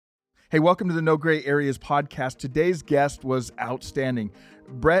Hey, welcome to the No Gray Areas podcast. Today's guest was outstanding.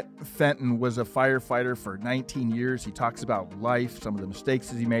 Brett Fenton was a firefighter for 19 years. He talks about life, some of the mistakes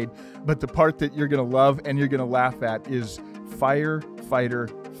that he made, but the part that you're going to love and you're going to laugh at is Firefighter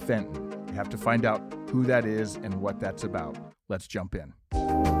Fenton. You have to find out who that is and what that's about. Let's jump in.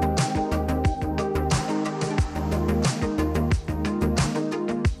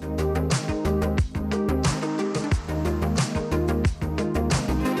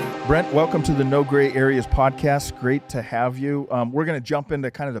 Brent, welcome to the No Gray Areas podcast. Great to have you. We're going to jump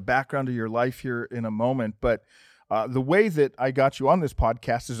into kind of the background of your life here in a moment, but the way that I got you on this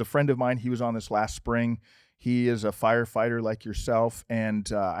podcast is a friend of mine. He was on this last spring. He is a firefighter like yourself,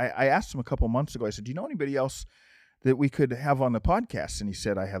 and I asked him a couple months ago, I said, do you know anybody else that we could have on the podcast? And he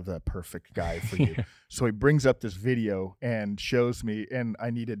said, I have the perfect guy for you. So he brings up this video and shows me, and I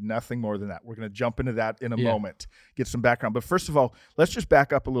needed nothing more than that. We're going to jump into that in a moment, get some background. But first of all, let's just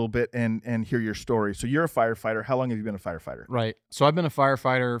back up a little bit and hear your story. So you're a firefighter. How long have you been a firefighter? Right. So I've been a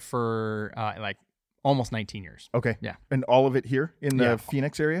firefighter for almost 19 years. Okay. Yeah. And all of it here in the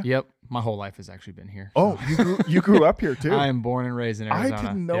Phoenix area? Yep. My whole life has actually been here. Oh, so. you grew up here too? I am born and raised in Arizona. I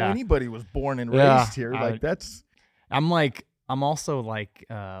didn't know anybody was born and raised here. I'm also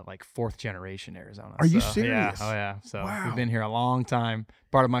fourth generation Arizona. Are you serious? Yeah. Oh yeah. So wow. We've been here a long time.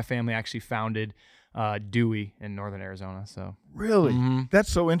 Part of my family actually founded Dewey in northern Arizona. So really, That's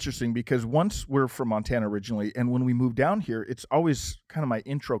so interesting because once we're from Montana originally, and when we moved down here, it's always kind of my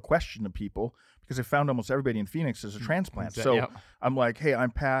intro question to people because I found almost everybody in Phoenix as a transplant. So I'm like, hey,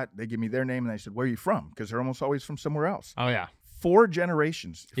 I'm Pat. They give me their name, and I said, where are you from? Because they're almost always from somewhere else. Oh yeah. 4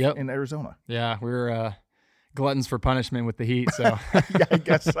 generations in Arizona. Yeah, we're gluttons for punishment with the heat, so yeah, I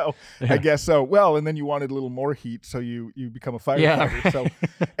guess so. I guess so. Well, and then you wanted a little more heat, so you become a firefighter. Yeah. So,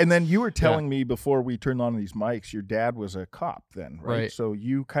 and then you were telling me before we turned on these mics, your dad was a cop then, right? So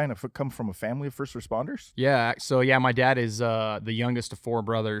you kind of come from a family of first responders? Yeah. So my dad is the youngest of 4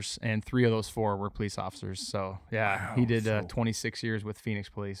 brothers, and 3 of those 4 were police officers. So he did 26 years with Phoenix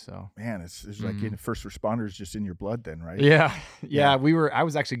Police. So man, it's like first responders just in your blood then, right? Yeah. I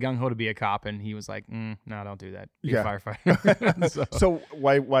was actually gung ho to be a cop, and he was like, no, don't do that. Be a firefighter. So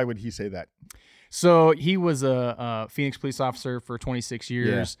why would he say that? So he was a Phoenix police officer for 26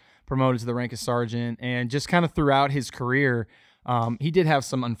 years, promoted to the rank of sergeant, and just kind of throughout his career, he did have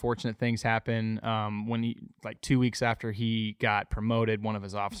some unfortunate things happen. When he 2 weeks after he got promoted, one of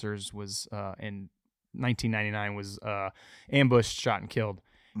his officers was in 1999 was ambushed, shot, and killed,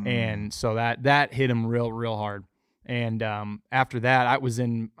 and so that hit him real hard. And after that, I was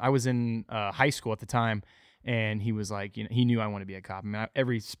in high school at the time. And he was like, he knew I wanted to be a cop. I mean,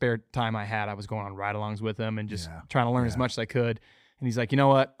 every spare time I had, I was going on ride-alongs with him and just trying to learn as much as I could. And he's like, you know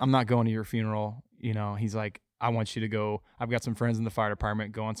what? I'm not going to your funeral. He's like, I want you to go. I've got some friends in the fire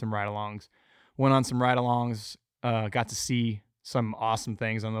department. Go on some ride-alongs. Went on some ride-alongs. Got to see some awesome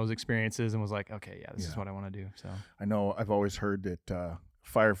things on those experiences, and was like, okay, this is what I want to do. So I know I've always heard that.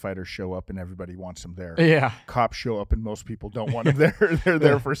 Firefighters show up and everybody wants them there. Yeah. Cops show up and most people don't want them there. They're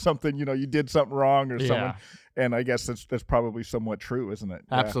there for something, you did something wrong or someone. And I guess that's probably somewhat true, isn't it?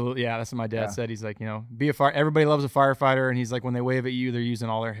 Absolutely. Yeah. That's what my dad said. He's like, everybody loves a firefighter. And he's like, when they wave at you, they're using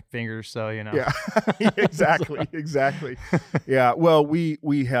all their fingers. So, Yeah, exactly. Yeah. Well,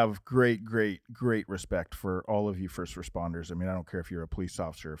 we have great respect for all of you first responders. I mean, I don't care if you're a police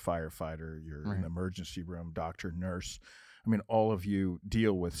officer, a firefighter, you're in an emergency room, doctor, nurse. I mean, all of you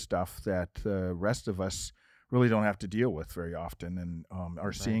deal with stuff that the rest of us really don't have to deal with very often and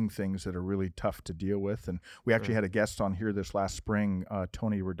are seeing things that are really tough to deal with. And we actually had a guest on here this last spring,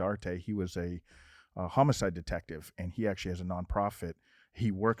 Tony Rodarte. He was a homicide detective, and he actually has a nonprofit.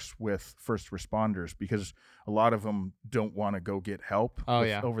 He works with first responders because a lot of them don't want to go get help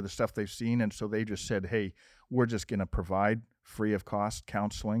over the stuff they've seen. And so they just said, hey, we're just going to provide free of cost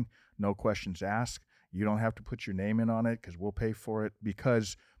counseling, no questions asked. You don't have to put your name in on it because we'll pay for it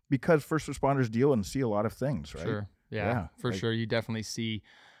because first responders deal and see a lot of things, right? Sure. Yeah, for sure. You definitely see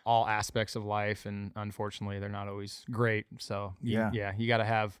all aspects of life, and unfortunately, they're not always great. So you gotta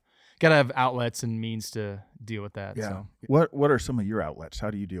have outlets and means to deal with that. Yeah. So. What are some of your outlets?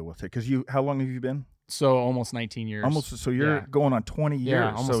 How do you deal with it? Because how long have you been? So almost 19 years. So you're going on 20 years.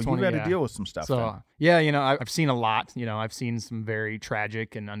 Yeah, almost so 20, you've had to deal with some stuff. So I've seen a lot. I've seen some very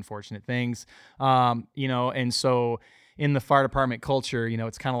tragic and unfortunate things. And so in the fire department culture,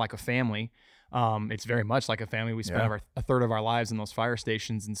 it's kind of like a family. It's very much like a family. We spend a third of our lives in those fire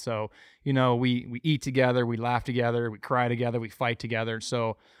stations. And so, we eat together, we laugh together, we cry together, we fight together.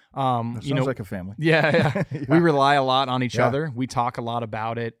 So, that sounds like a family. Yeah. We rely a lot on each other. We talk a lot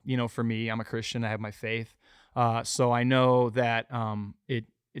about it. For me, I'm a Christian. I have my faith. So I know that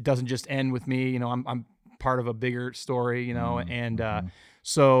it doesn't just end with me. I'm part of a bigger story, and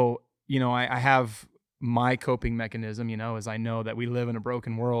so, I have my coping mechanism, as I know that we live in a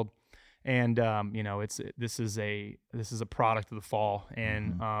broken world, and this is a product of the fall,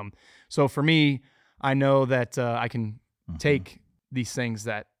 and so for me, I know that I can take these things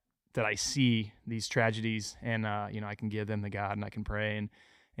that I see, these tragedies, and I can give them to God, and I can pray,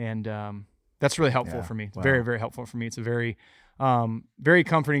 and that's really helpful for me. It's very, very helpful for me. It's a very very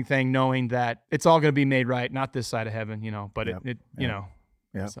comforting thing, knowing that it's all going to be made right, not this side of heaven, but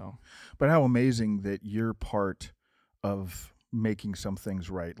so. But how amazing that you're part of making some things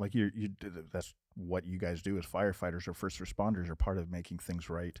right. Like that's what you guys do as firefighters or first responders, are part of making things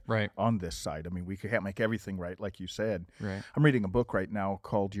right on this side. I mean, we can't make everything right, like you said. Right. I'm reading a book right now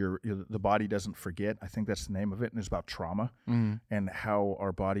called The Body Doesn't Forget. I think that's the name of it. And it's about trauma and how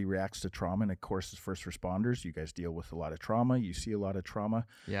our body reacts to trauma. And of course, as first responders, you guys deal with a lot of trauma. You see a lot of trauma.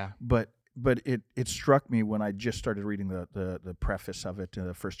 Yeah. But it struck me when I just started reading the preface of it,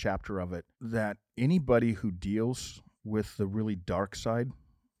 the first chapter of it, that anybody who deals with the really dark side,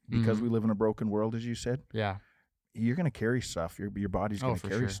 because we live in a broken world, as you said, you're going to carry stuff. Your body's going to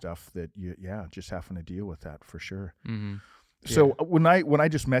carry stuff that you just having to deal with that for sure. So when I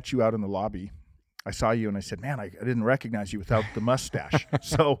just met you out in the lobby, I saw you and I said, man, I didn't recognize you without the mustache.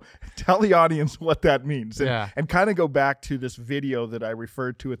 So tell the audience what that means, and kind of go back to this video that I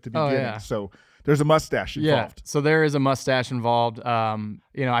referred to at the beginning. So there's a mustache involved. Yeah, so there is a mustache involved. I've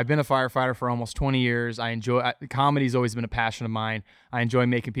been a firefighter for almost 20 years. Comedy's always been a passion of mine. I enjoy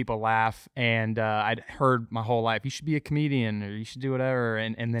making people laugh, and I'd heard my whole life, you should be a comedian, or you should do whatever,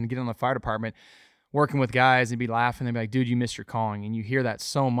 and then get in the fire department, working with guys, and be laughing, and be like, dude, you missed your calling. And you hear that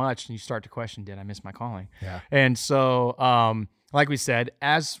so much, and you start to question, did I miss my calling? Yeah. And so, like we said,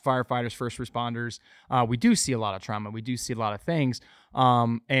 as firefighters, first responders, we do see a lot of trauma. We do see a lot of things.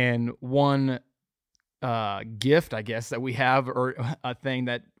 And one gift, I guess, that we have, or a thing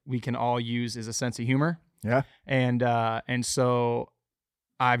that we can all use, is a sense of humor. Yeah. And so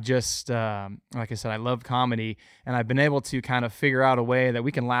I've just, like I said, I love comedy, and I've been able to kind of figure out a way that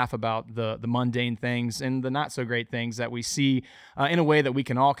we can laugh about the mundane things and the not so great things that we see in a way that we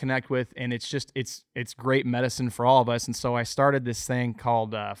can all connect with. And it's just, it's great medicine for all of us. And so I started this thing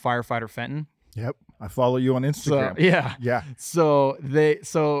called Firefighter Fenton. Yep. I follow you on Instagram. So, yeah.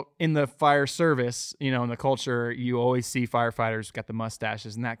 So in the fire service, in the culture, you always see firefighters got the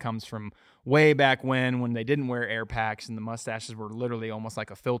mustaches, and that comes from way back when they didn't wear air packs, and the mustaches were literally almost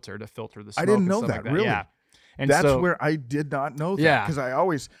like a filter to filter the smoke. I didn't know and stuff that, like really. Yeah. And that's so, where I did not know that. Yeah. Because I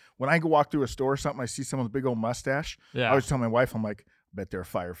always, when I go walk through a store or something, I see someone with a big old mustache. Yeah. I always tell my wife, I'm like, bet they're a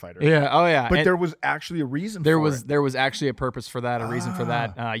firefighter. Yeah. Oh yeah. But there was actually a reason there for was it. There was actually a purpose for that, a reason for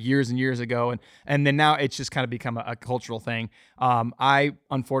that, years and years ago, and then now it's just kind of become a cultural thing. I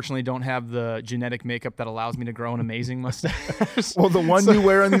unfortunately don't have the genetic makeup that allows me to grow an amazing mustache. Well, the one you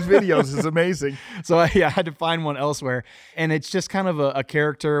wear in these videos is amazing. So I had to find one elsewhere, and it's just kind of a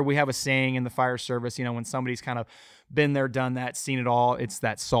character. We have a saying in the fire service, when somebody's kind of been there, done that, seen it all, it's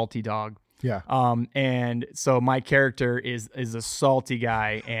that salty dog. Yeah. And so my character is a salty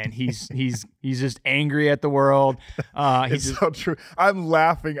guy, and he's just angry at the world. It's so true. I'm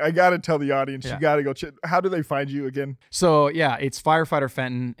laughing. I got to tell the audience, you got to go check. How do they find you again? So yeah, it's Firefighter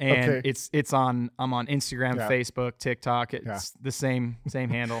Fenton, and I'm on Instagram, Facebook, TikTok. It's the same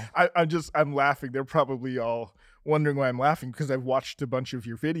handle. I'm laughing. They're probably all wondering why I'm laughing, because I've watched a bunch of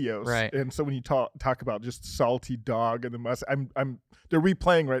your videos. Right. And so when you talk about just salty dog and the mustache, they're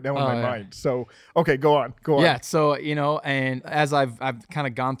replaying right now in my mind. So, okay, go on. Yeah. So, and as I've kind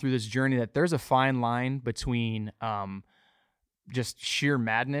of gone through this journey, that there's a fine line between, just sheer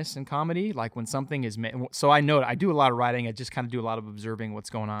madness and comedy. Like when something is, so I know I do a lot of writing. I just kind of do a lot of observing what's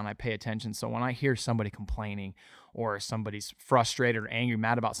going on. I pay attention. So when I hear somebody complaining, or somebody's frustrated or angry,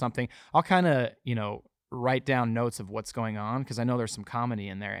 mad about something, I'll kind of, write down notes of what's going on, because I know there's some comedy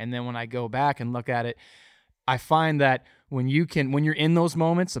in there. And then when I go back and look at it, I find that when you're in those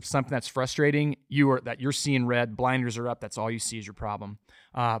moments of something that's frustrating, you're seeing red, blinders are up, that's all you see is your problem.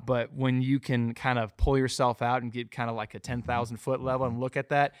 But when you can kind of pull yourself out and get kind of like a 10,000 foot level and look at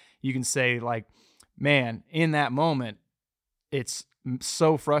that, you can say, like, man, in that moment, it's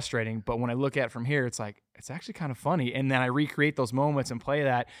so frustrating. But when I look at it from here, it's like, it's actually kind of funny. And then I recreate those moments and play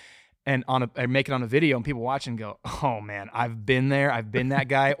that, and I make it on a video, and people watch and go, oh man, I've been there. I've been that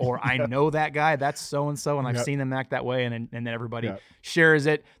guy, or I know that guy. That's so-and-so. And I've seen them act that way. And then everybody shares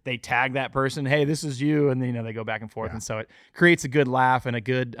it. They tag that person. Hey, this is you. And then, they go back and forth. And so it creates a good laugh and a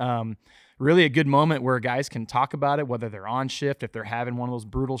good, really a good moment where guys can talk about it, whether they're on shift, if they're having one of those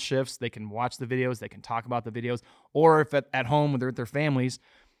brutal shifts, they can watch the videos, they can talk about the videos, or if at home they're with their families,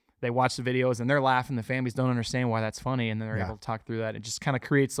 they watch the videos and they're laughing. The families don't understand why that's funny, and then they're able to talk through that. It just kind of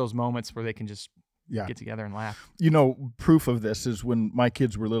creates those moments where they can just get together and laugh. Proof of this is when my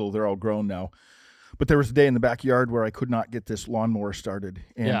kids were little. They're all grown now. But there was a day in the backyard where I could not get this lawnmower started.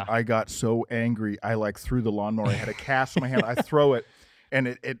 And I got so angry, I threw the lawnmower. I had a cast in my hand. I throw it, and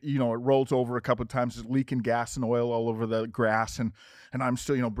it rolls over a couple of times. It's leaking gas and oil all over the grass. And I'm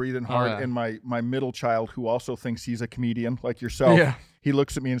still, breathing hard. And my middle child, who also thinks he's a comedian like yourself, he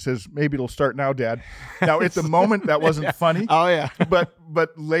looks at me and says, "Maybe it'll start now, Dad." Now, at the moment, that wasn't funny. Oh, yeah.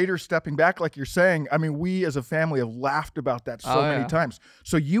 but later, stepping back, like you're saying, I mean, we as a family have laughed about that so many times.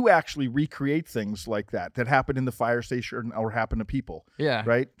 So you actually recreate things like that happen in the fire station or happen to people. Yeah.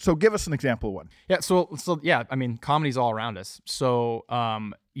 Right? So give us an example of one. Yeah. So I mean, comedy's all around us. So,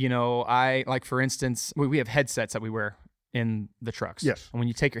 I, like, for instance, we have headsets that we wear in the trucks. Yes. And when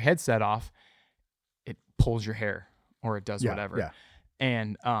you take your headset off, it pulls your hair or it does whatever. Yeah.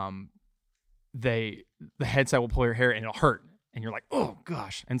 And the headset will pull your hair and it'll hurt. And you're like, oh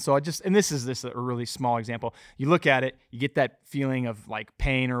gosh. And so and this is a really small example. You look at it, you get that feeling of like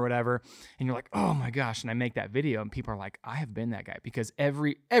pain or whatever, and you're like, oh my gosh. And I make that video and people are like, I have been that guy, because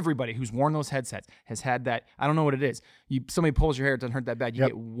everybody who's worn those headsets has had that. I don't know what it is. Somebody pulls your hair, it doesn't hurt that bad. You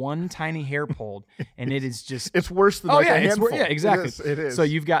get one tiny hair pulled and it is just, it's worse than a handful. Yeah, exactly. It is. So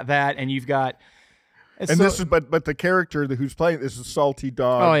you've got that, and you've got, this is, but the character who's playing this is a salty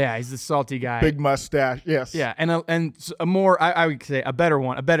dog. Oh yeah, he's the salty guy. Big mustache. Yes. Yeah, and a more, I would say a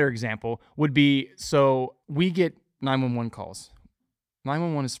better example would be, so we get 911 calls.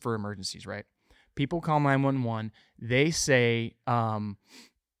 911 is for emergencies, right? People call 911. They say,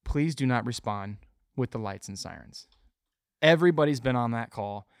 please do not respond with the lights and sirens. Everybody's been on that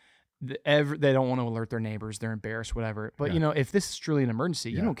call. They don't want to alert their neighbors. They're embarrassed, whatever. But, if this is truly an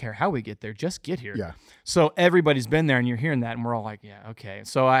emergency, you don't care how we get there. Just get here. Yeah. So everybody's been there, and you're hearing that, and we're all like, yeah, okay.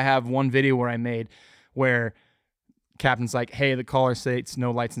 So I have one video where I made where captain's like, hey, the caller states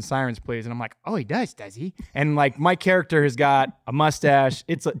no lights and sirens, please. And I'm like, oh, he does he? And like, my character has got a mustache.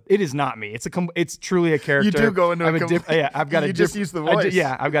 It is not me. It's truly a character. You do go into I've got you just use the voice.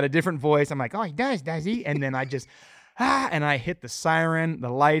 I've got a different voice. I'm like, oh, he does he? And then I just... and I hit the siren, the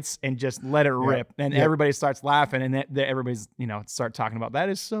lights, and just let it rip. And everybody starts laughing, and everybody's, start talking about, that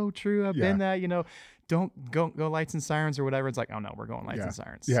is so true. I've been that, don't go lights and sirens or whatever. It's like, oh no, we're going lights and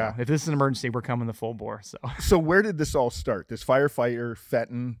sirens. Yeah. So if this is an emergency, we're coming the full bore. So where did this all start? This firefighter,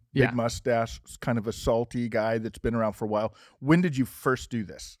 Fenton, big mustache, kind of a salty guy that's been around for a while. When did you first do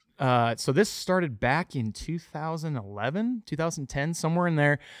this? So this started back in 2011, 2010, somewhere in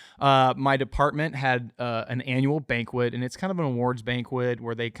there. My department had an annual banquet, and it's kind of an awards banquet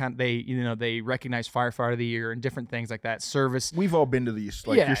where they recognize firefighter of the year and different things like that. Service. We've all been to these.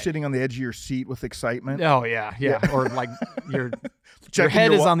 Like you're sitting on the edge of your seat with excitement. Oh yeah. Or like your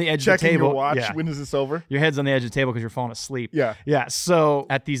head is on the edge of the table. Checking your watch. Yeah. When is this over? Your head's on the edge of the table because you're falling asleep. Yeah. Yeah. So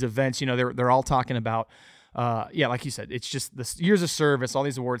at these events, they're all talking about. Like you said, it's just the years of service, all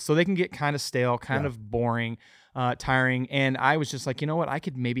these awards, so they can get kind of stale, kind of boring, tiring. And I was just like, you know what, I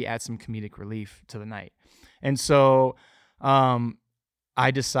could maybe add some comedic relief to the night. And so,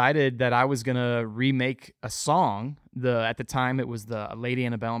 I decided that I was gonna remake a song. At the time it was the Lady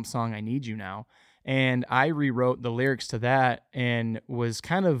Antebellum song, "I Need You Now." And I rewrote the lyrics to that and was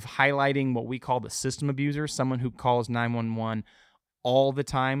kind of highlighting what we call the system abuser, someone who calls 911 all the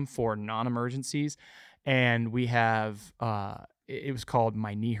time for non-emergencies. And we have, it was called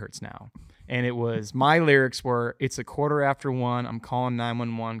 "My Knee Hurts Now." And it was, my lyrics were, it's 1:15, I'm calling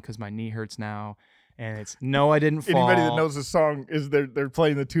 911 because my knee hurts now. And it's, no, I didn't fall. Anybody that knows the song is they're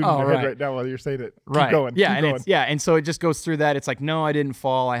playing the tune in their head right now while you're saying it. Right. Keep going. Yeah. Keep going. And so it just goes through that. It's like, no, I didn't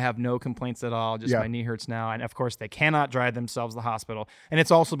fall. I have no complaints at all. Just my knee hurts now. And of course they cannot drive themselves to the hospital. And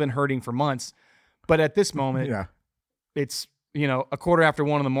it's also been hurting for months. But at this moment, it's,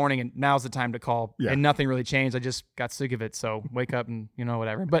 1:15 in the morning, and now's the time to call. And nothing really changed. I just got sick of it. So wake up and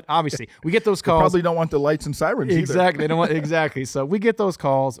whatever. But obviously we get those calls. They probably don't want the lights and sirens exactly. They don't want exactly. So we get those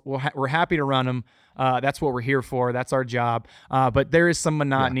calls. We're happy to run them. That's what we're here for. That's our job. But there is some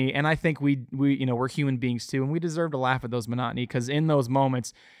monotony, and I think we're human beings too, and we deserve to laugh at those monotony, because in those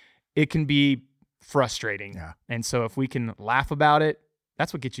moments it can be frustrating. Yeah. And so if we can laugh about it,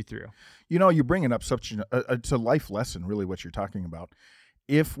 that's what gets you through. You're bringing up such it's a life lesson, really, what you're talking about.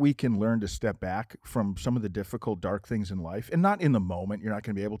 If we can learn to step back from some of the difficult, dark things in life, and not in the moment, you're not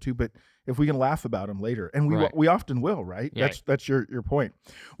going to be able to, but if we can laugh about them later, and we often will, right? Yeah. That's your point.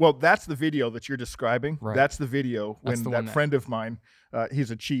 Well, that's the video that you're describing. Right. That's the video when that friend of mine, he's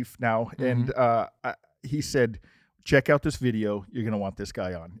a chief now, and he said, check out this video. You're going to want this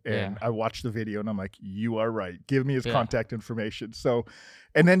guy on. And Yeah. I watched the video and I'm like, you are right. Give me his Yeah. contact information. So,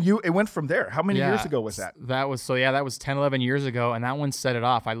 and then it went from there. How many years ago was that? That was 10, 11 years ago. And that one set it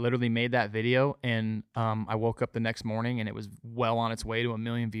off. I literally made that video and I woke up the next morning and it was well on its way to 1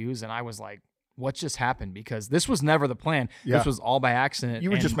 million views. And I was like, what just happened? Because this was never the plan. Yeah. This was all by accident.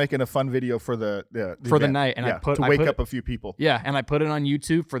 You were just making a fun video for the event. Night. And to wake up a few people. Yeah. And I put it on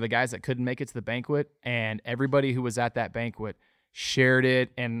YouTube for the guys that couldn't make it to the banquet. And everybody who was at that banquet shared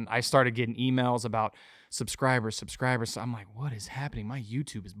it. And I started getting emails about subscribers. So I'm like, what is happening? My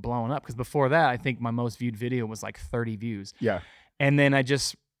YouTube is blowing up. Because before that, I think my most viewed video was like 30 views. Yeah. And then I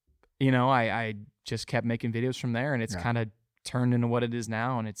just, I just kept making videos from there. And it's kind of turned into what it is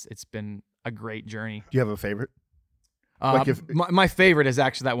now. And it's been a great journey. Do you have a favorite? My favorite is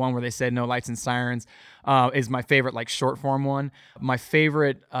actually that one where they said no lights and sirens is my favorite, like short form one. My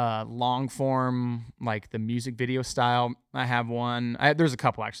favorite long form, like the music video style. I have one. There's a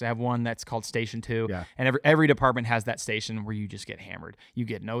couple actually. I have one that's called Station 2. Yeah. And every department has that station where you just get hammered. You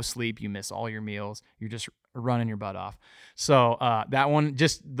get no sleep. You miss all your meals. You're just running your butt off. So that one,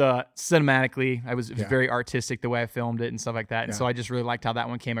 just cinematically, I was very artistic the way I filmed it and stuff like that. And so I just really liked how that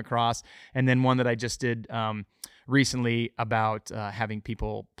one came across. And then one that I just did recently about having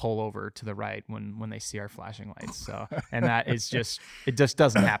people pull over to the right when they see our flashing lights. So, and that is it just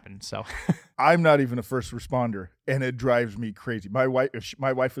doesn't happen. So I'm not even a first responder and it drives me crazy. My wife, if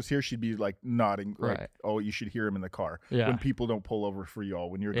my wife was here, she'd be like nodding, like, oh, you should hear him in the car. Yeah. When people don't pull over for y'all,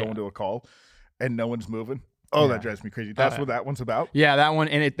 when you're going to a call and no one's moving. Oh, that drives me crazy. That's what that one's about. Yeah, that one,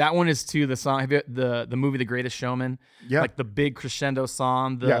 and that one is to the song, the movie The Greatest Showman. Yeah, like the big crescendo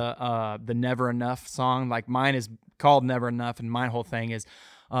song, the Never Enough song. Like mine is called Never Enough, and my whole thing is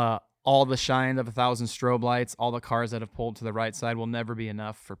all the shine of 1,000 strobe lights, all the cars that have pulled to the right side will never be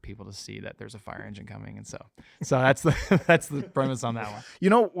enough for people to see that there's a fire engine coming. And so that's the premise on that one. You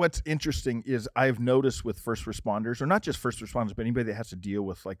know what's interesting is I've noticed with first responders, or not just first responders, but anybody that has to deal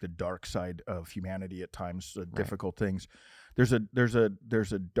with like the dark side of humanity at times, difficult things. There's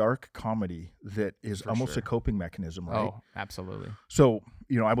a dark comedy that is almost a coping mechanism, right? Oh, absolutely. So,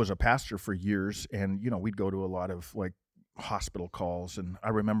 I was a pastor for years and, we'd go to a lot of like hospital calls. And I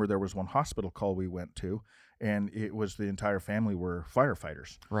remember there was one hospital call we went to and it was the entire family were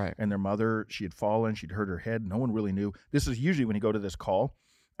firefighters. Right. And their mother, she had fallen, she'd hurt her head. No one really knew. This is usually when you go to this call,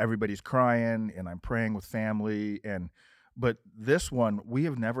 everybody's crying and I'm praying with family. But this one, we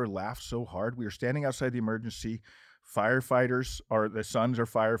have never laughed so hard. We were standing outside the emergency. The sons are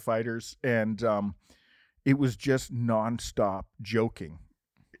firefighters. And it was just nonstop joking.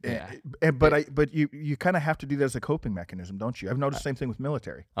 Yeah. But you kind of have to do that as a coping mechanism, don't you? I've noticed the same thing with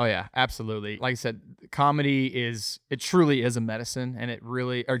military. Oh yeah, absolutely. Like I said, comedy it truly is a medicine, and it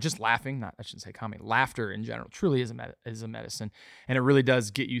really, or just laughing, I shouldn't say comedy, laughter in general truly is a medicine, and it really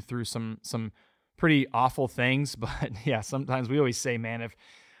does get you through some pretty awful things. But yeah, sometimes we always say, man, if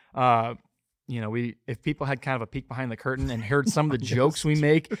people had kind of a peek behind the curtain and heard some of the jokes we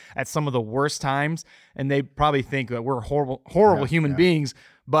make at some of the worst times, and they probably think that we're horrible human beings,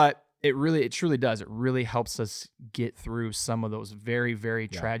 but it truly does. It really helps us get through some of those very, very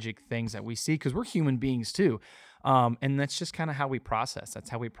tragic things that we see, because we're human beings too. And that's just kind of how we process. That's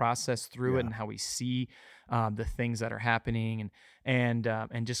how we process through it, and how we see the things that are happening, and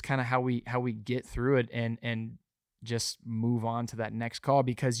just kind of how we get through it and just move on to that next call,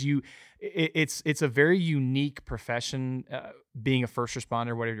 because it's a very unique profession, being a first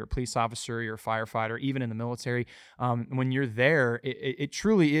responder, whether you're a police officer, you're a firefighter, even in the military. When you're there, it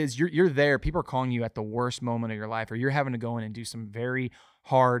truly is, you're there. People are calling you at the worst moment of your life, or you're having to go in and do some very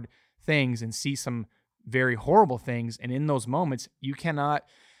hard things and see some very horrible things. And in those moments, you cannot,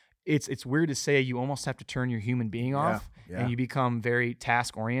 it's weird to say, you almost have to turn your human being off, and you become very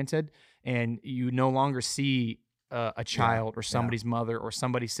task oriented, and you no longer see a child or somebody's mother or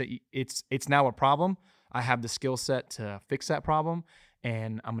somebody say it's now a problem. I have the skill set to fix that problem,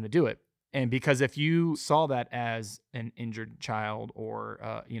 and I'm going to do it. And because if you saw that as an injured child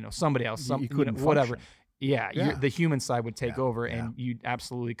or somebody else, you couldn't whatever, function. The human side would take over, and you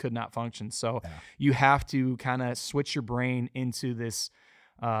absolutely could not function. So you have to kind of switch your brain into this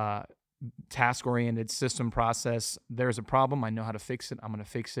task-oriented system process. There's a problem. I know how to fix it. I'm going to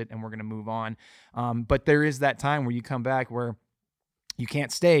fix it, and we're going to move on. But there is that time where you come back where you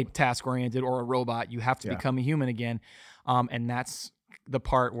can't stay task-oriented or a robot. You have to become a human again. And that's the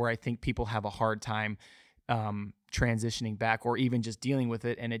part where I think people have a hard time transitioning back, or even just dealing with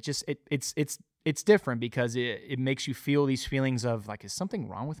it. And it's different, because it makes you feel these feelings of like, is something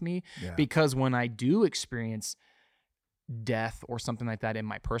wrong with me? Because when I do experience death or something like that in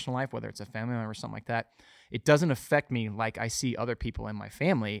my personal life, whether it's a family member or something like that, it doesn't affect me like I see other people in my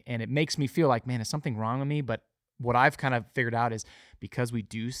family. And it makes me feel like, man, is something wrong with me? But what I've kind of figured out is because we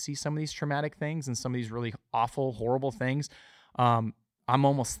do see some of these traumatic things and some of these really awful, horrible things, I'm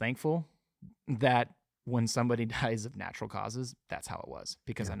almost thankful that when somebody dies of natural causes, that's how it was,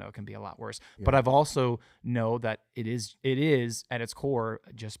 because I know it can be a lot worse. But I've also know that it is at its core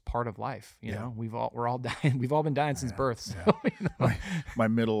just part of life. You know, we're all dying. We've all been dying since birth. So, you know. My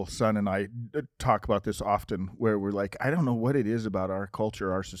middle son and I talk about this often, where we're like, I don't know what it is about our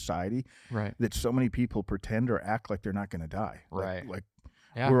culture, our society, right, that so many people pretend or act like they're not going to die. Right. Like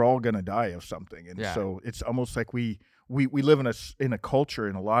we're all going to die of something. And so it's almost like we live in a culture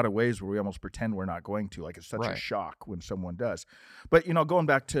in a lot of ways where we almost pretend we're not going to, like it's such a shock when someone does. But, you know, going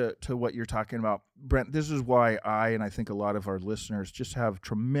back to what you're talking about, Brent, this is why and I think a lot of our listeners just have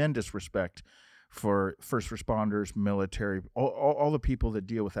tremendous respect for first responders, military, all the people that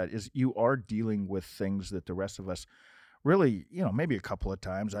deal with that. Is you are dealing with things that the rest of us really, you know, maybe a couple of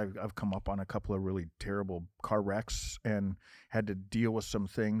times I've come up on a couple of really terrible car wrecks and had to deal with some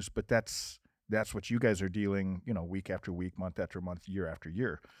things, but that's what you guys are dealing, you know, week after week, month after month, year after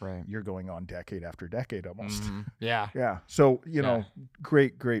year. Right. You're going on decade after decade almost. Mm-hmm. Yeah. Yeah. So, you know,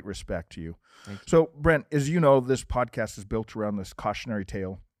 great respect to you. So, Brent, as you know, this podcast is built around this cautionary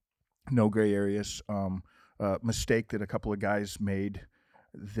tale, no gray areas, mistake that a couple of guys made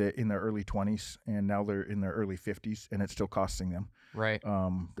in their early 20s, and now they're in their early 50s, and it's still costing them. Right.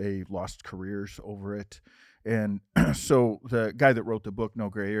 They lost careers over it. And so the guy that wrote the book, No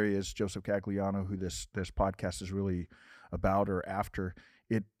Gray Areas, Joseph Gagliano, who this podcast is really about or after,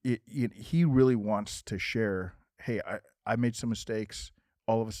 he really wants to share, hey, I made some mistakes.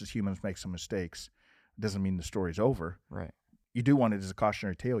 All of us as humans make some mistakes. It doesn't mean the story's over. Right. You do want it as a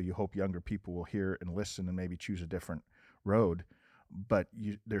cautionary tale. You hope younger people will hear and listen and maybe choose a different road, but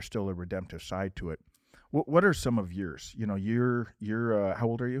there's still a redemptive side to it. What are some of yours? You know, you're how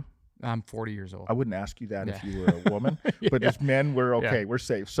old are you? I'm 40 years old. I wouldn't ask you that if you were a woman, but as men, we're okay. We're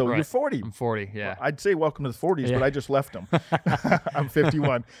safe. So you're 40. I'm 40, yeah. Well, I'd say welcome to the 40s, but I just left them. I'm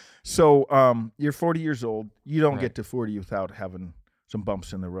 51. So you're 40 years old. You don't get to 40 without having some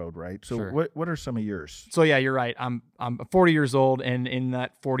bumps in the road, right? So what are some of yours? So yeah, you're right. I'm 40 years old, and in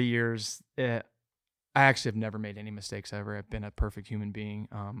that 40 years, I actually have never made any mistakes ever. I've been a perfect human being,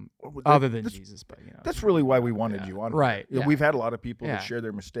 other than Jesus. But you know, that's really why we wanted you on. Right. Yeah. We've had a lot of people that share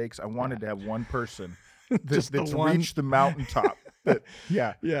their mistakes. I wanted to have one person that's reached the mountaintop.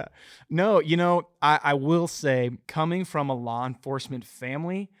 Yeah. No, you know, I will say, coming from a law enforcement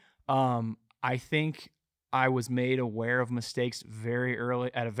family, I think I was made aware of mistakes at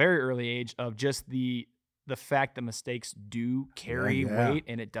a very early age, of just the fact that mistakes do carry weight,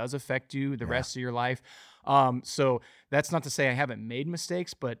 and it does affect you the rest of your life. So that's not to say I haven't made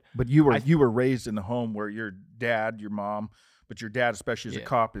mistakes, but you were raised in a home where your dad, your mom, but your dad, especially as a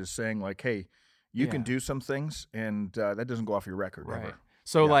cop, is saying like, hey, you can do some things, and that doesn't go off your record ever.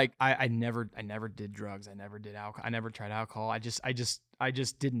 So like I never did drugs. I never did alcohol. I never tried alcohol. I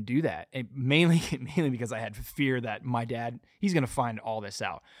just didn't do that. And mainly because I had fear that my dad, he's going to find all this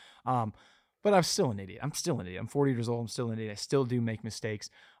out. But I'm still an idiot. I'm 40 years old. I'm still an idiot. I still do make mistakes.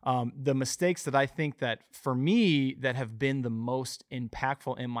 The mistakes that I think that for me that have been the most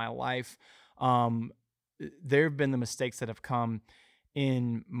impactful in my life, there have been the mistakes that have come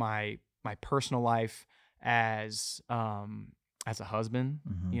in my personal life as a husband,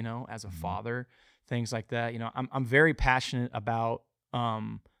 you know, as a father, things like that. You know, I'm very passionate about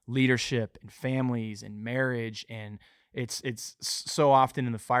leadership and families and marriage, and it's so often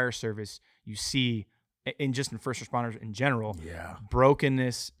in the fire service you see, and just in first responders in general,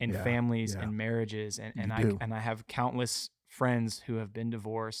 brokenness in families and marriages, and I have countless friends who have been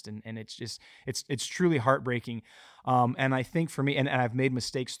divorced, and it's just it's truly heartbreaking. And I think for me, and I've made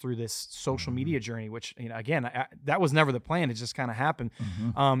mistakes through this social media journey, which, you know, again, that was never the plan. It just kind of happened.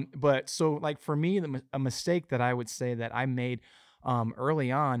 But so like for me, a mistake that I would say that I made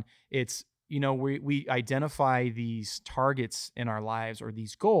early on, it's, you know, we identify these targets in our lives or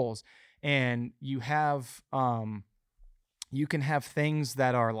these goals, and you can have things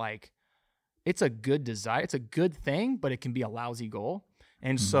that are like, it's a good desire, it's a good thing, but it can be a lousy goal.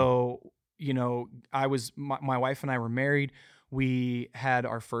 And so, you know, my wife and I were married. We had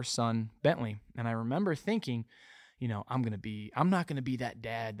our first son, Bentley, and I remember thinking, you know, I'm not gonna be that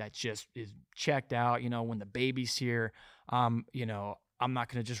dad that just is checked out. You know, when the baby's here, you know, I'm not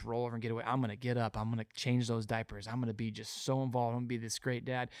going to just roll over and get away. I'm going to get up. I'm going to change those diapers. I'm going to be just so involved. I'm going to be this great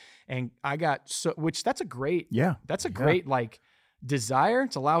dad. And I got that's a great like desire.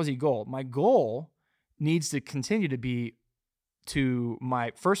 It's a lousy goal. My goal needs to continue to be, to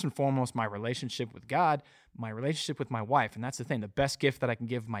my first and foremost, my relationship with God, my relationship with my wife. And that's the thing. The best gift that I can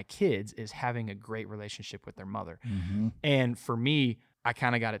give my kids is having a great relationship with their mother. Mm-hmm. And for me, I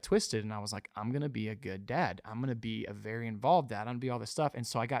kind of got it twisted, and I was like, I'm going to be a good dad. I'm going to be a very involved dad. I'm going to be all this stuff. And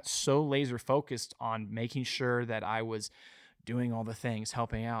so I got so laser focused on making sure that I was doing all the things,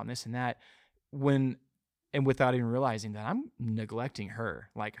 helping out and this and that, and without even realizing that I'm neglecting her,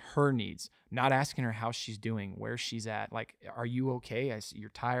 like her needs, not asking her how she's doing, where she's at. Like, are you okay? I see you're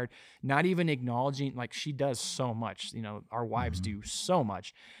tired. Not even acknowledging, like, she does so much, our wives do so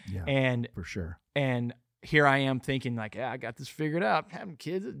much. Yeah, and for sure. And here I am thinking like, I got this figured out. Having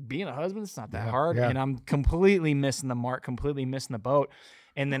kids, being a husband, it's not that hard. Yeah. And I'm completely missing the mark, completely missing the boat.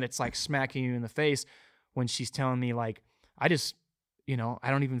 And then it's like smacking you in the face when she's telling me like, I just,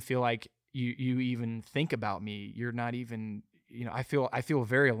 I don't even feel like you even think about me. You're not even, I feel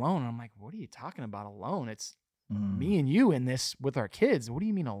very alone. And I'm like, what are you talking about alone? It's me and you in this with our kids. What do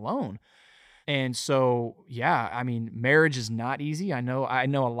you mean alone? And so, yeah, I mean, marriage is not easy. I know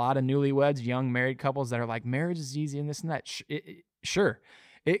a lot of newlyweds, young married couples that are like, marriage is easy and this and that. Sure.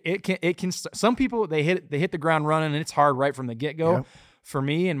 It can, some people, they hit the ground running and it's hard right from the get-go. Yep. For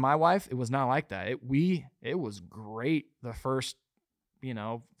me and my wife, it was not like that. It was great the first,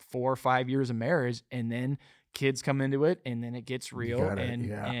 4 or 5 years of marriage, and then kids come into it, and then it gets real,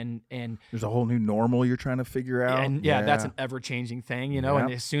 and there's a whole new normal you're trying to figure out. And that's an ever-changing thing,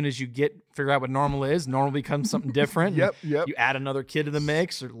 and as soon as you figure out what normal is, normal becomes something different. Yep. You add another kid to the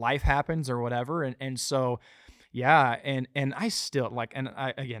mix, or life happens or whatever. And so, yeah. And I still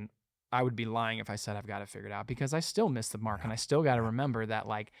I would be lying if I said I've got it figured out, because I still miss the mark, and I still got to remember that,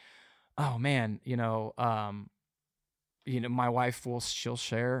 like, oh man, my wife she'll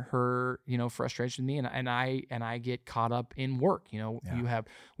share her, frustration with me, and I get caught up in work.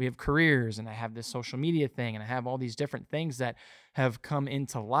 We have careers, and I have this social media thing, and I have all these different things that have come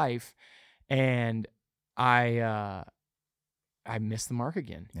into life, and I miss the mark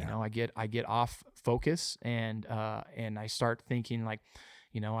again. Yeah. I get off focus, and I start thinking like,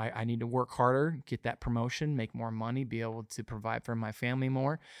 I need to work harder, get that promotion, make more money, be able to provide for my family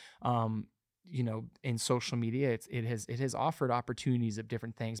more. In social media, it has offered opportunities of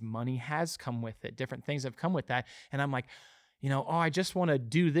different things. Money has come with it. Different things have come with that. And I'm like, I just want to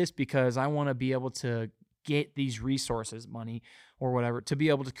do this because I want to be able to get these resources, money or whatever, to be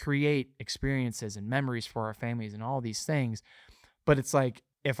able to create experiences and memories for our families and all these things. But it's like,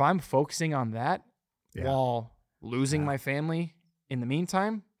 if I'm focusing on that while losing my family in the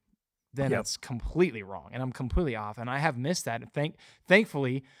meantime, then it's completely wrong, and I'm completely off. And I have missed that. And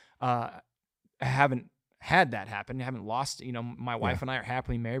thankfully, I haven't had that happen. I haven't lost, my wife and I are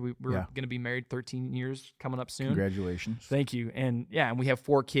happily married. We're going to be married 13 years coming up soon. Congratulations. Thank you. And and we have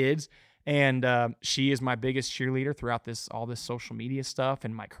 4 kids, and she is my biggest cheerleader throughout all this social media stuff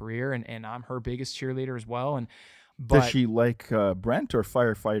and my career. And I'm her biggest cheerleader as well. Does she like Brent or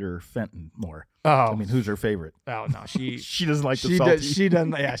firefighter Fenton more? Oh, I mean, who's her favorite? Oh no, she she doesn't like the salty. She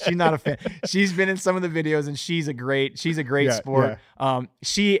doesn't. Yeah, she's not a fan. She's been in some of the videos, and she's a great sport. Yeah.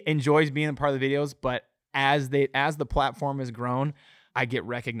 She enjoys being a part of the videos, but as the platform has grown, I get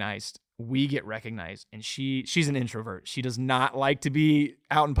recognized. We get recognized, and she's an introvert. She does not like to be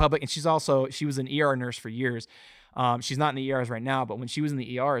out in public, and she was an ER nurse for years. She's not in the ERs right now, but when she was in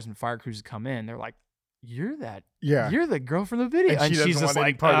the ERs and fire crews come in, they're like, you're the girl from the video. And she's just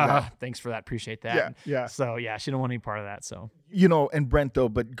like, thanks for that. Appreciate that. Yeah. So she don't want any part of that. So, and Brent though,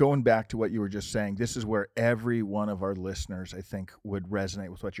 but going back to what you were just saying, this is where every one of our listeners, I think, would resonate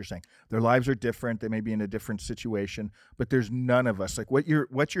with what you're saying. Their lives are different. They may be in a different situation, but there's none of us, like what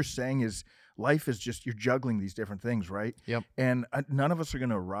you're saying is, life is just, you're juggling these different things, right? Yep. And none of us are going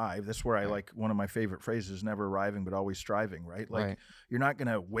to arrive. That's where I like one of my favorite phrases, never arriving, but always striving, right? Like you're not going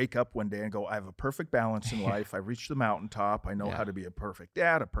to wake up one day and go, I have a perfect balance in life. I've reached the mountaintop. I know how to be a perfect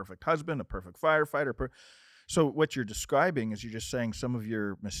dad, a perfect husband, a perfect firefighter. So what you're describing is, you're just saying some of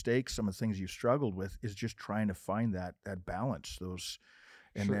your mistakes, some of the things you've struggled with is just trying to find that balance,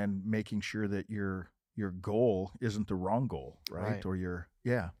 then making sure that your goal isn't the wrong goal, right? Or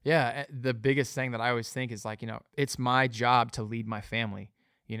the biggest thing that I always think is like, it's my job to lead my family.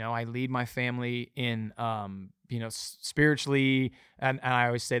 I lead my family in, spiritually. And I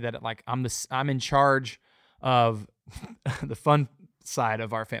always say that like, I'm in charge of the fun side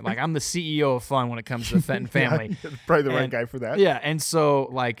of our family. Like I'm the CEO of fun when it comes to the Fenton family. Probably the right guy for that. Yeah. And so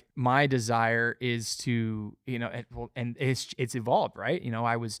like my desire is to, and it's evolved, right?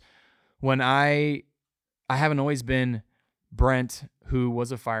 I haven't always been Brent, who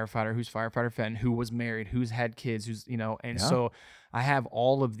was a firefighter, who's firefighter Fenton, who was married, who's had kids, so I have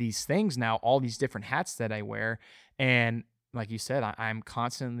all of these things now, all these different hats that I wear. And like you said, I'm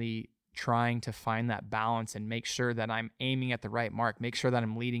constantly trying to find that balance and make sure that I'm aiming at the right mark, make sure that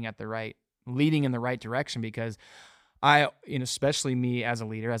I'm leading in the right direction, because especially me as a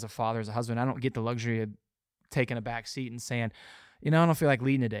leader, as a father, as a husband, I don't get the luxury of taking a back seat and saying, I don't feel like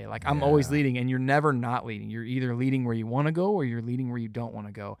leading today. Like, I'm always leading, and you're never not leading. You're either leading where you want to go or you're leading where you don't want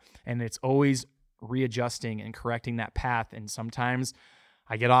to go. And it's always readjusting and correcting that path. And sometimes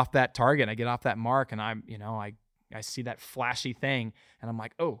I get off that target, I get off that mark, and I see that flashy thing and I'm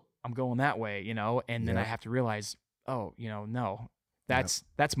like, oh, I'm going that way, and then I have to realize, oh, no, that's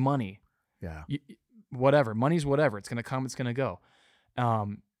money. Yeah. Whatever. Money's whatever. It's going to come, it's going to go. I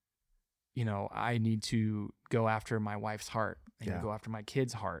need to go after my wife's heart. I need to go after my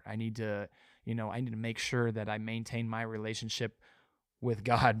kid's heart. I need to make sure that I maintain my relationship with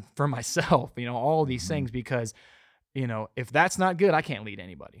God for myself, all these things, because, if that's not good, I can't lead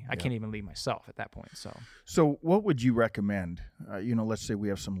anybody. I can't even lead myself at that point. So what would you recommend? Let's say we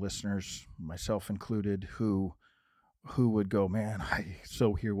have some listeners, myself included, who would go, man, I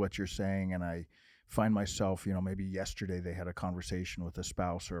so hear what you're saying, and I find myself, maybe yesterday they had a conversation with a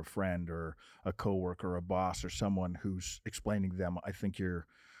spouse or a friend or a coworker or a boss or someone who's explaining to them, I think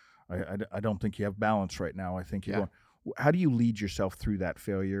I don't think you have balance right now. I think you're going. How do you lead yourself through that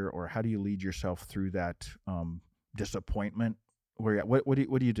failure, or how do you lead yourself through that disappointment? What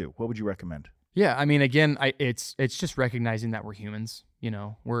do you do? What would you recommend? Yeah, I mean, again, it's just recognizing that we're humans.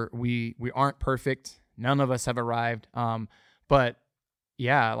 We aren't perfect. None of us have arrived. But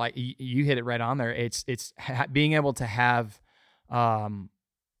yeah, like you hit it right on there. It's being able to have, a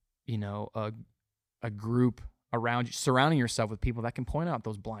group around you, surrounding yourself with people that can point out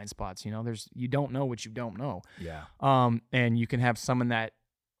those blind spots. You don't know what you don't know. Yeah. And you can have someone that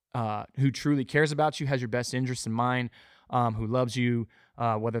who truly cares about you, has your best interest in mind, who loves you,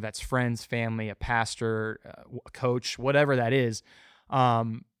 whether that's friends, family, a pastor, a coach, whatever that is,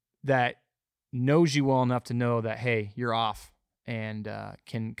 that knows you well enough to know that, hey, you're off, and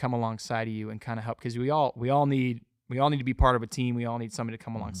can come alongside of you and kind of help, because we all need to be part of a team. We all need somebody to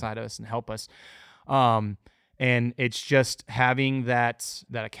come alongside us and help us. And it's just having that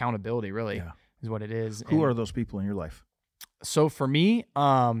accountability, really, is what it is. Who are those people in your life? So for me,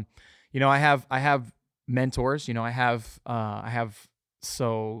 I have mentors. I have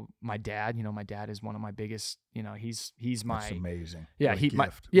so my dad. My dad is one of my biggest. He's my. That's amazing. Yeah,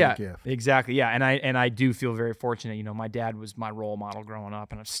 gift. Exactly. Yeah, and I do feel very fortunate. My dad was my role model growing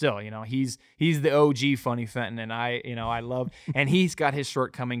up, and I'm still. He's the OG Funny Fenton, and I love, and he's got his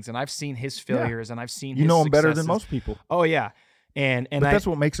shortcomings, and I've seen his failures, and I've seen his know him successes. Better than most people. Oh yeah. But that's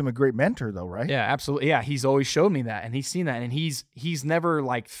what makes him a great mentor, though, right? Yeah, absolutely. Yeah, he's always showed me that, and he's seen that, and he's never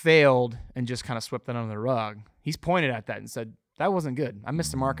like failed and just kind of swept that under the rug. He's pointed at that and said, that wasn't good. I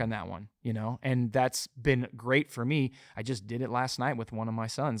missed the mark on that one, and that's been great for me. I just did it last night with one of my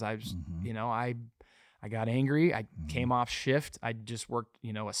sons. I was, I got angry. I came off shift. I just worked, a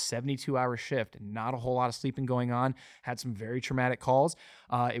 72-hour shift, and not a whole lot of sleeping going on. Had some very traumatic calls.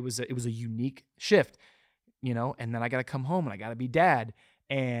 It was a unique shift. And then I got to come home and I got to be dad.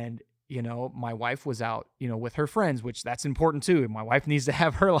 And, my wife was out, with her friends, which that's important too. My wife needs to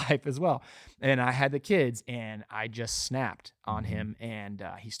have her life as well. And I had the kids, and I just snapped on him, and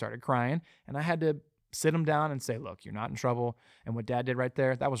he started crying, and I had to sit him down and say, look, you're not in trouble. And what dad did right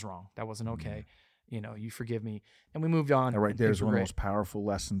there, that was wrong. That wasn't okay. You forgive me. And we moved on. And right there's one of the most powerful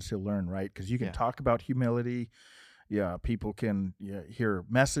lessons he'll learn, right? Because you can talk about humility. Yeah, people can hear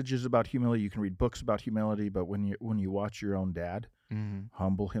messages about humility. You can read books about humility, but when you watch your own dad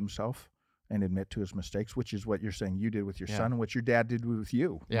humble himself and admit to his mistakes, which is what you're saying you did with your son, and what your dad did with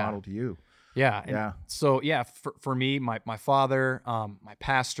you, modeled to you. Yeah, yeah. So for me, my father, my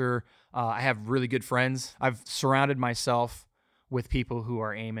pastor, I have really good friends. I've surrounded myself with people who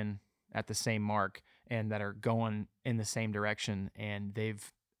are aiming at the same mark and that are going in the same direction, and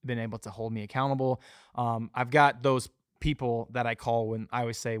they've been able to hold me accountable. I've got those people that I call when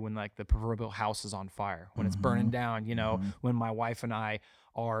like the proverbial house is on fire, when it's burning down, when my wife and I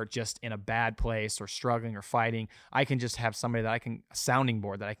are just in a bad place or struggling or fighting, I can just have somebody that a sounding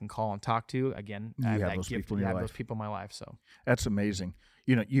board that I can call and talk to. Again, I have those people in my life. So that's amazing.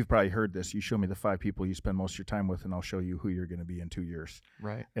 You've probably heard this. You show me the 5 people you spend most of your time with, and I'll show you who you're going to be in 2 years.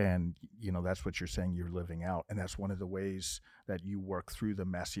 Right. And, that's what you're saying you're living out. And that's one of the ways that you work through the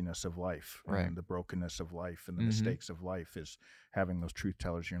messiness of life and the brokenness of life and the mistakes of life, is having those truth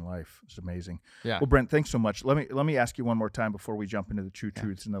tellers in your life. It's amazing. Yeah. Well, Brent, thanks so much. Let me ask you one more time before we jump into the two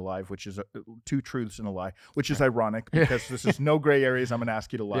truths and a lie, which is 2 truths and a lie, which is ironic because this is no gray areas. I'm going to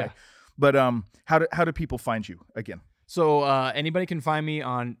ask you to lie. Yeah. But how do people find you again? So anybody can find me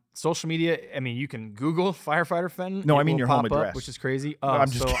on social media. I mean, you can Google Firefighter Fenton. No, I mean your home pop up, address, which is crazy. No, I'm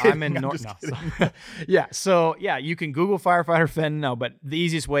just kidding. I'm in I'm North. just No, kidding. yeah. So yeah, you can Google Firefighter Fenton. No, but the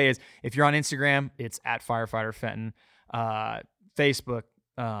easiest way is if you're on Instagram, it's at Firefighter Fenton. Facebook,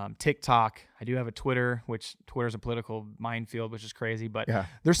 TikTok. I do have a Twitter, which Twitter's a political minefield, which is crazy, but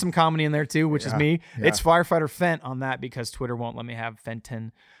there's some comedy in there too, which is me. Yeah. It's Firefighter Fent on that because Twitter won't let me have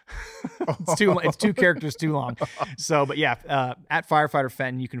Fenton. It's two characters too long. So, but yeah, at Firefighter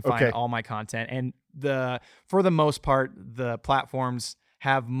Fenton, you can find all my content. And for the most part, the platforms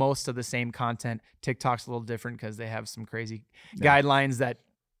have most of the same content. TikTok's a little different because they have some crazy guidelines that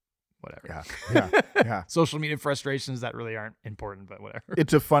whatever. Yeah. Social media frustrations that really aren't important, but whatever.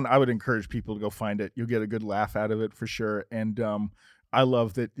 It's I would encourage people to go find it. You'll get a good laugh out of it for sure. And I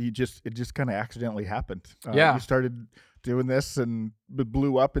love that it just kind of accidentally happened. You started doing this and it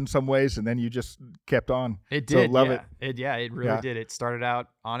blew up in some ways, and then you just kept on. It did. So love it. It really did. It started out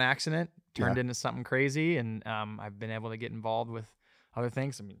on accident, turned into something crazy, and I've been able to get involved with other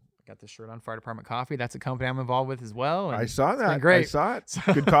things. I mean, got this shirt on Fire Department Coffee. That's a company I'm involved with as well. And I saw that. Great. I saw it.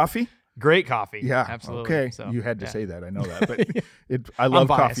 Good coffee. Great coffee. Yeah. Absolutely. Okay. So, you had to say that. I know that. But I love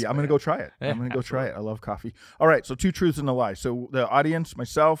coffee. I'm going to go try it. I'm going to go try it. I love coffee. All right. So 2 truths and a lie. So the audience,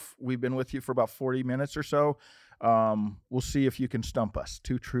 myself, we've been with you for about 40 minutes or so. We'll see if you can stump us.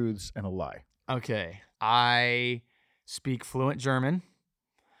 2 truths and a lie. Okay. I speak fluent German.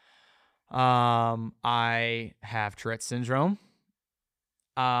 I have Tourette's syndrome.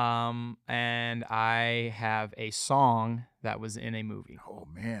 And I have a song that was in a movie. Oh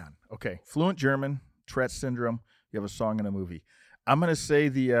man. Okay. Fluent German, Tourette's syndrome. You have a song in a movie. I'm going to say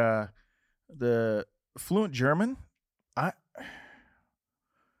the fluent German. I'm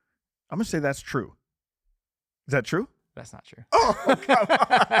going to say that's true. Is that true? That's not true. Oh, come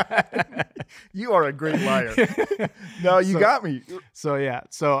on. You are a great liar. No, you got me. So yeah.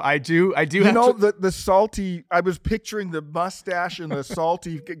 So I do you know the salty, I was picturing the mustache and the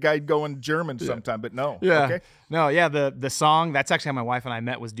salty guy going German sometime, but no. Yeah. Okay. No, yeah, the song, that's actually how my wife and I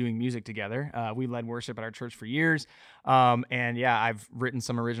met, was doing music together. We led worship at our church for years. And yeah, I've written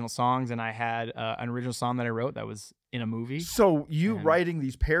some original songs, and I had an original song that I wrote that was in a movie. So writing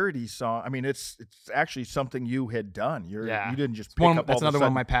these parody songs, I mean, it's actually something you had done. You didn't just pick up. That's another one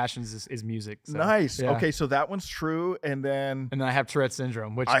of my passions is music. So, nice. Yeah. Okay, so that one's true, and then I have Tourette's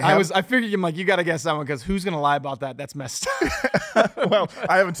syndrome, which I figured, I'm like, you got to guess that one because who's gonna lie about that? That's messed up. Well,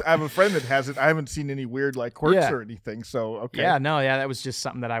 I have a friend that has it. I haven't seen any weird quirks or anything. So okay. Yeah, no, that was just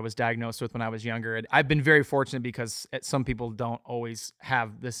something that I was diagnosed with when I was younger. And I've been very fortunate because some people don't always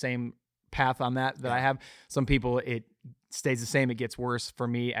have the same path on that I have. Some people it stays the same, it gets worse. For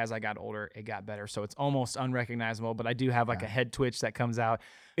me, as I got older, it got better. So it's almost unrecognizable, but I do have a head twitch that comes out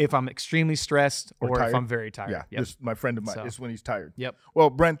if I'm extremely stressed or if I'm very tired. Yeah, this my friend of mine is when he's tired. Yep. Well,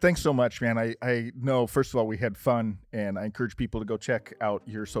 Brent, thanks so much, man. I know, first of all, we had fun, and I encourage people to go check out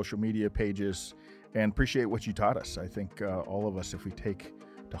your social media pages and appreciate what you taught us. I think all of us, if we take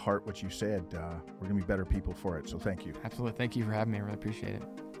to heart what you said, we're going to be better people for it. So thank you. Absolutely. Thank you for having me. I really appreciate it.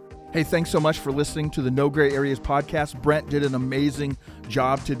 Hey, thanks so much for listening to the No Gray Areas podcast. Brent did an amazing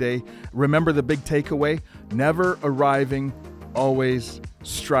job today. Remember the big takeaway: never arriving, always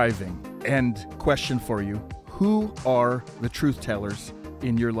striving. And question for you: who are the truth tellers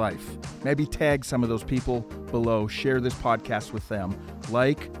in your life? Maybe tag some of those people below. Share this podcast with them.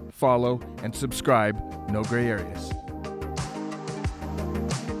 Like, follow, and subscribe. No Gray Areas.